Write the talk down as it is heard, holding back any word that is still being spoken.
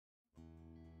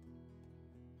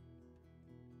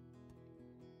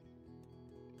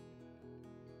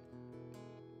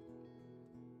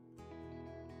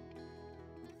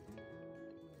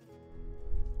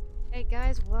Hey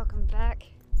guys, welcome back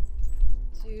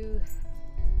to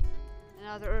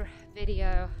another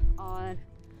video on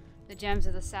the Gems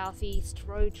of the Southeast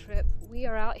road trip. We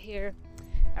are out here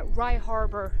at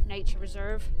Harbour Nature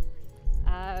Reserve.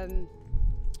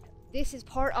 This is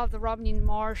part of the Robin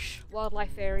Marsh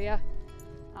Wildlife Area,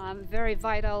 very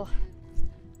vital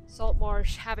salt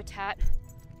marsh habitat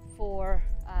for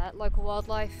local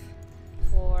wildlife,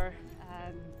 for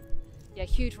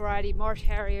huge variety, marsh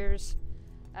harriers,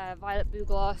 violet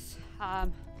bugloss,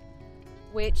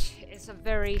 which is a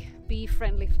very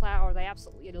bee-friendly flower. They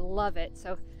absolutely love it.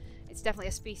 So it's definitely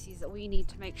a species that we need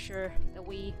to make sure that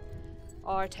we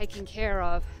are taking care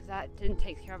of. That didn't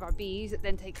take care of our bees, it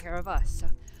then take care of us. So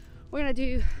we're gonna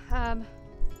do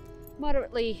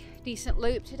moderately decent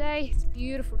loop today. It's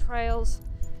beautiful trails,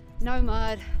 no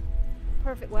mud,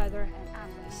 perfect weather, and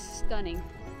absolutely stunning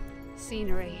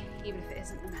scenery, even if it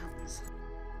isn't the mountains.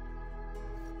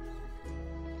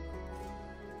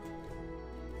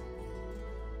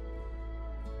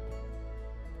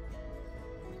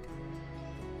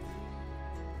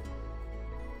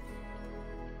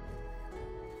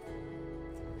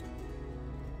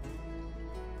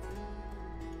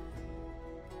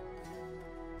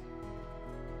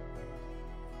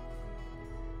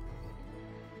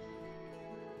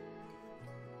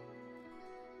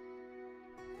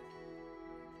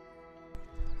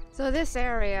 So this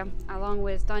area, along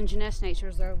with Dungeness Nature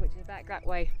Reserve, which is back that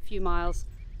way a few miles,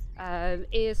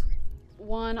 is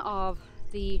one of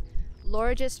the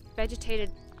largest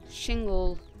vegetated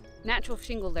natural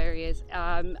shingled areas,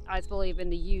 I believe, in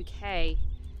the UK.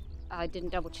 I didn't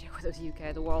double check whether it was UK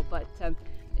or the world, but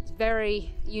it's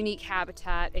very unique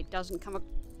habitat. It doesn't come up,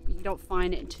 you don't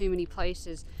find it in too many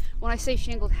places. When I say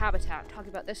shingled habitat, I'm talking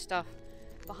about this stuff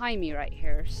behind me right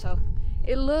here. So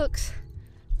it looks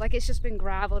like it's just been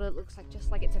gravelled. It looks like just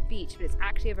like it's a beach, but it's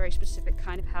actually a very specific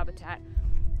kind of habitat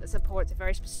that supports a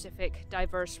very specific,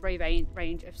 diverse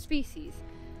range of species.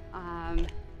 And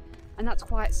that's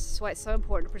why it's so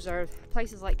important to preserve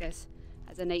places like this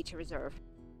as a nature reserve.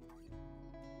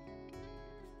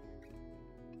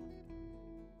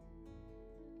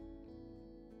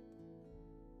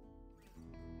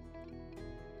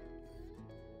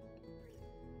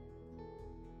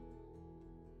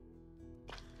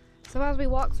 So as we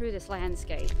walk through this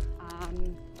landscape,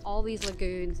 all these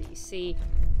lagoons that you see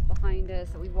behind us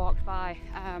that we walked by,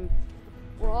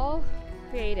 were all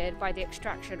created by the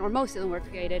extraction, or most of them were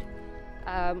created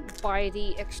by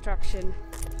the extraction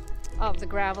of the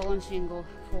gravel and shingle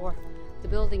for the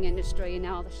building industry.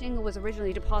 Now, the shingle was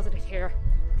originally deposited here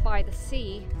by the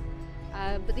sea,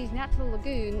 but these natural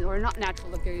lagoons, or not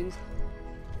natural lagoons,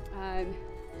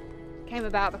 came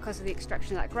about because of the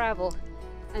extraction of that gravel.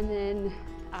 And then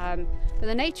but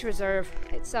the nature reserve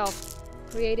itself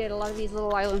created a lot of these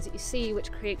little islands that you see,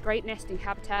 which create great nesting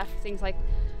habitat for things like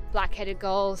black-headed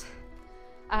gulls,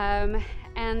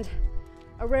 and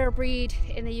a rare breed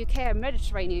in the UK are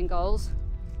Mediterranean gulls,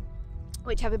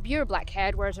 which have a pure black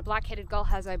head, whereas a black-headed gull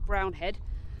has a brown head.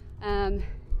 And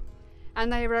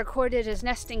they were recorded as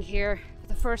nesting here for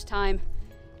the first time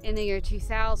in the year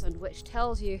 2000, which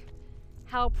tells you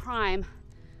how prime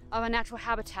of a natural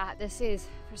habitat this is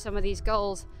for some of these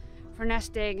gulls for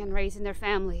nesting and raising their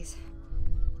families.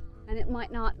 And it might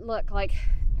not look like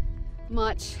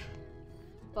much,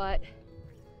 but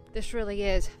this really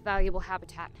is valuable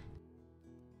habitat.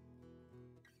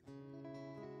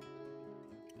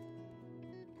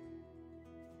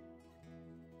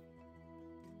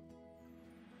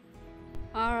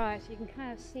 All right, so you can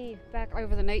kind of see back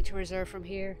over the nature reserve from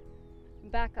here.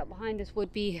 Back up behind us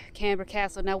would be Canberra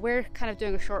Castle. Now we're kind of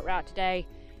doing a short route today.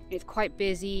 It's quite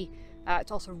busy. It's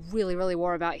also really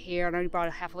warm out here, and I only brought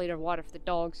a half a litre of water for the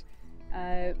dogs.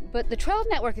 But the trail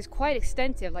network is quite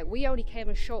extensive. Like, we only came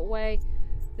a short way.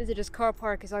 Visitors car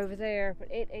park is over there, but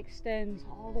it extends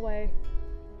all the way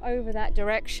over that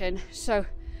direction. So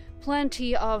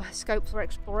plenty of scope for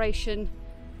exploration.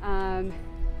 And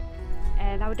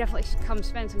I would definitely come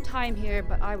spend some time here,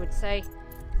 but I would say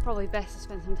probably best to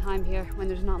spend some time here when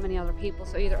there's not many other people.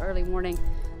 So either early morning,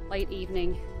 late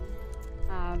evening,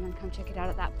 and come check it out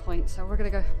at that point. So we're gonna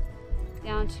go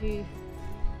down to the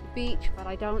beach, but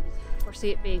I don't foresee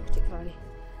it being particularly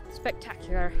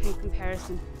spectacular in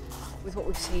comparison with what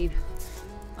we've seen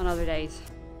on other days.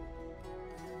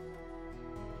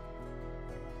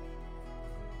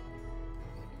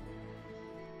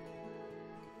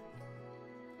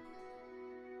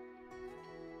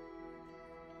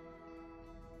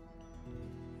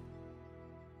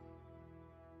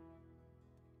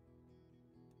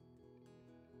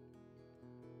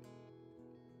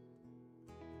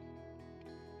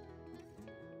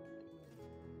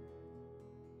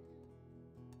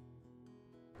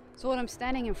 So what I'm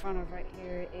standing in front of right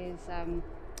here is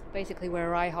basically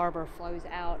where Rye Harbour flows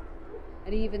out.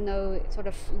 And even though it sort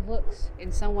of looks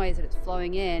in some ways that it's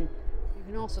flowing in, you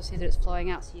can also see that it's flowing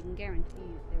out. So you can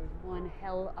guarantee if there was one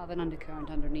hell of an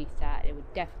undercurrent underneath that, it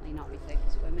would definitely not be safe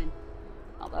to swim in.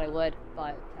 Not that I would,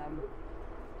 but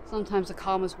sometimes the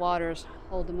calmest waters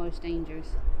hold the most dangers.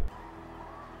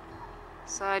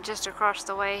 So just across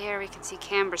the way here we can see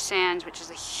Canberra Sands, which is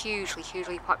a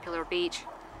hugely popular beach.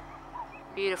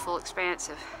 Beautiful,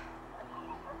 expansive,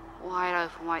 wide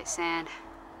open white sand.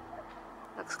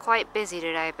 Looks quite busy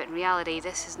today, but in reality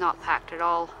this is not packed at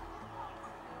all.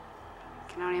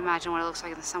 I can only imagine what it looks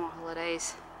like in the summer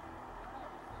holidays.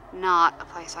 Not a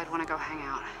place I'd want to go hang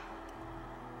out.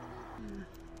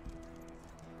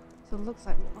 So it looks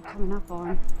like what we're coming up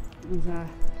on is a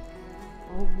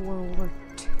World War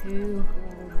II,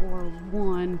 World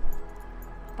War I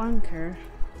bunker.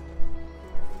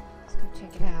 Let's go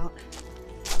check it out.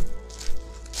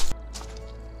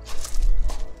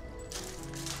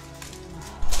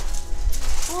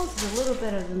 Well, it's a little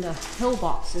better than the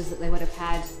pillboxes that they would have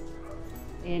had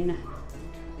in,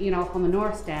 you know, up on the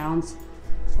North Downs.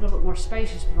 It's a little bit more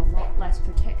spacious, but a lot less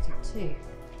protected too.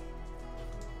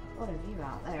 What a view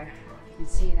out there, you can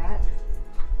see that.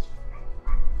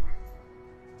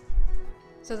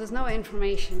 So there's no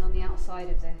information on the outside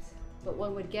of this, but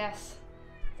one would guess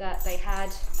that they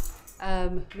had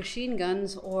machine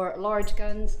guns or large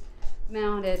guns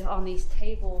mounted on these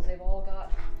tables. They've all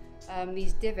got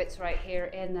these divots right here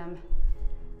in them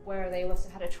where they must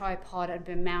have had a tripod and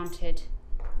been mounted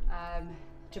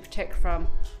to protect from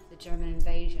the German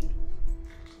invasion.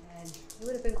 And it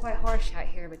would have been quite harsh out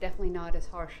here, but definitely not as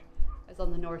harsh as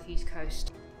on the northeast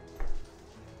coast.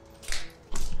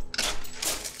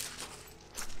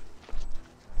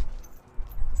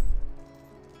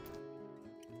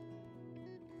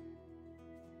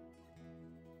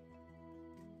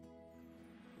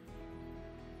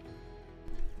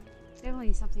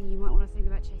 Definitely something you might want to think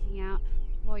about checking out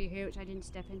while you're here, which I didn't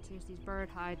step into, is these bird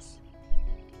hides.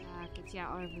 Gets you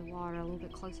out over the water, a little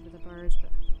bit closer to the birds,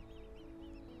 but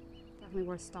definitely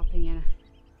worth stopping in.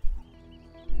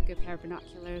 A good pair of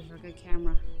binoculars or a good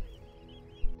camera.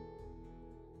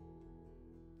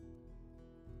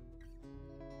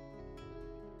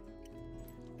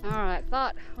 Alright,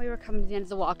 thought we were coming to the end of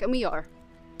the walk, and we are.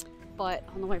 But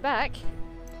on the way back,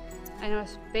 I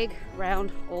noticed a big,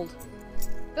 round, old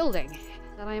building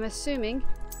that I'm assuming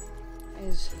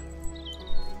is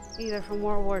either from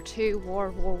World War II,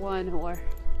 World War I, or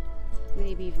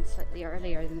maybe even slightly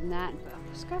earlier than that. But I'm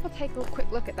just going to take a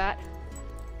quick look at that.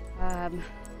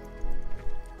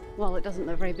 Well, it doesn't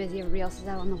look very busy, everybody else is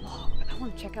out on the walk, but I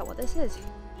want to check out what this is.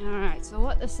 Alright, so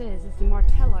what this is the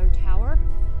Martello Tower.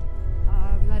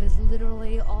 That is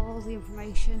literally all the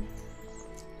information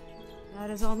that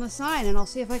is on the sign, and I'll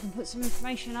see if I can put some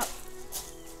information up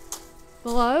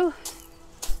below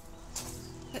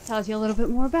that tells you a little bit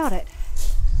more about it.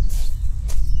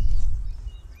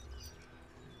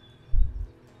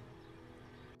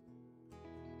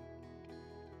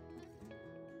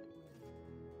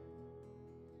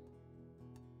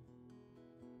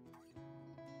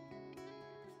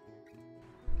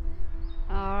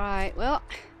 Alright, well,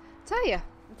 I'll tell you,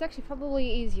 it's actually probably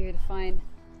easier to find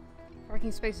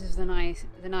parking spaces the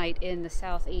night in the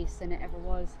southeast than it ever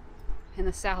was in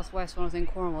the southwest when I was in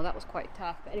Cornwall. That was quite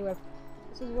tough. But anyway,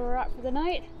 this is where we're at for the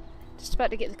night. Just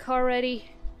about to get the car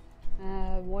ready.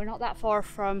 We're not that far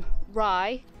from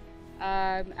Rye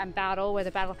and Battle, where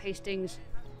the Battle of Hastings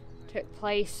took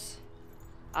place.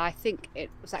 I think it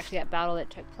was actually at Battle that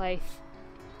took place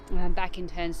back in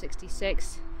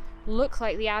 1066. Looks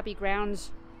like the Abbey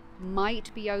grounds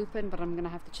might be open, but I'm gonna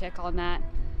have to check on that.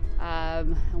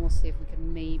 And we'll see if we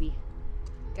can maybe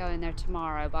go in there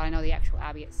tomorrow, but I know the actual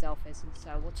Abbey itself isn't,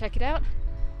 so we'll check it out.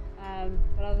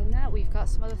 But other than that, we've got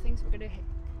some other things we're gonna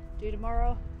do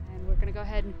tomorrow, and we're gonna go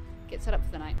ahead and get set up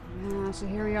for the night. So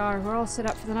here we are, we're all set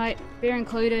up for the night, beer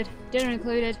included, dinner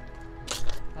included,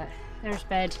 but there's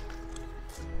bed.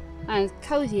 And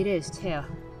cozy it is too.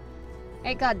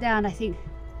 It got down, I think,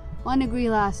 1 degree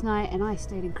last night, and I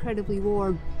stayed incredibly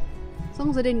warm, as long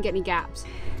as I didn't get any gaps.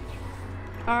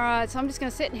 Alright, so I'm just gonna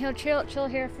sit and chill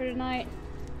here for tonight.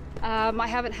 I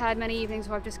haven't had many evenings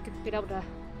where I've just been able to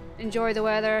enjoy the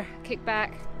weather, kick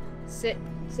back, sit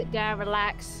down,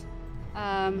 relax.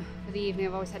 For the evening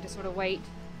I've always had to sort of wait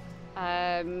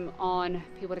on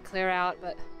people to clear out,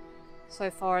 but so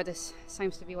far this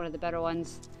seems to be one of the better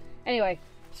ones. Anyway,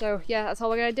 so yeah, that's all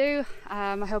we're gonna do.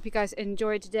 I hope you guys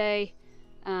enjoyed today,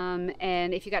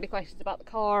 and if you got any questions about the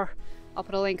car, I'll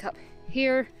put a link up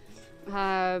here.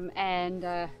 As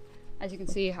you can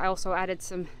see, I also added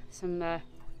some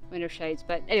winter shades.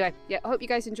 But anyway, yeah, I hope you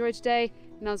guys enjoyed today,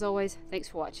 and as always, thanks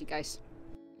for watching, guys.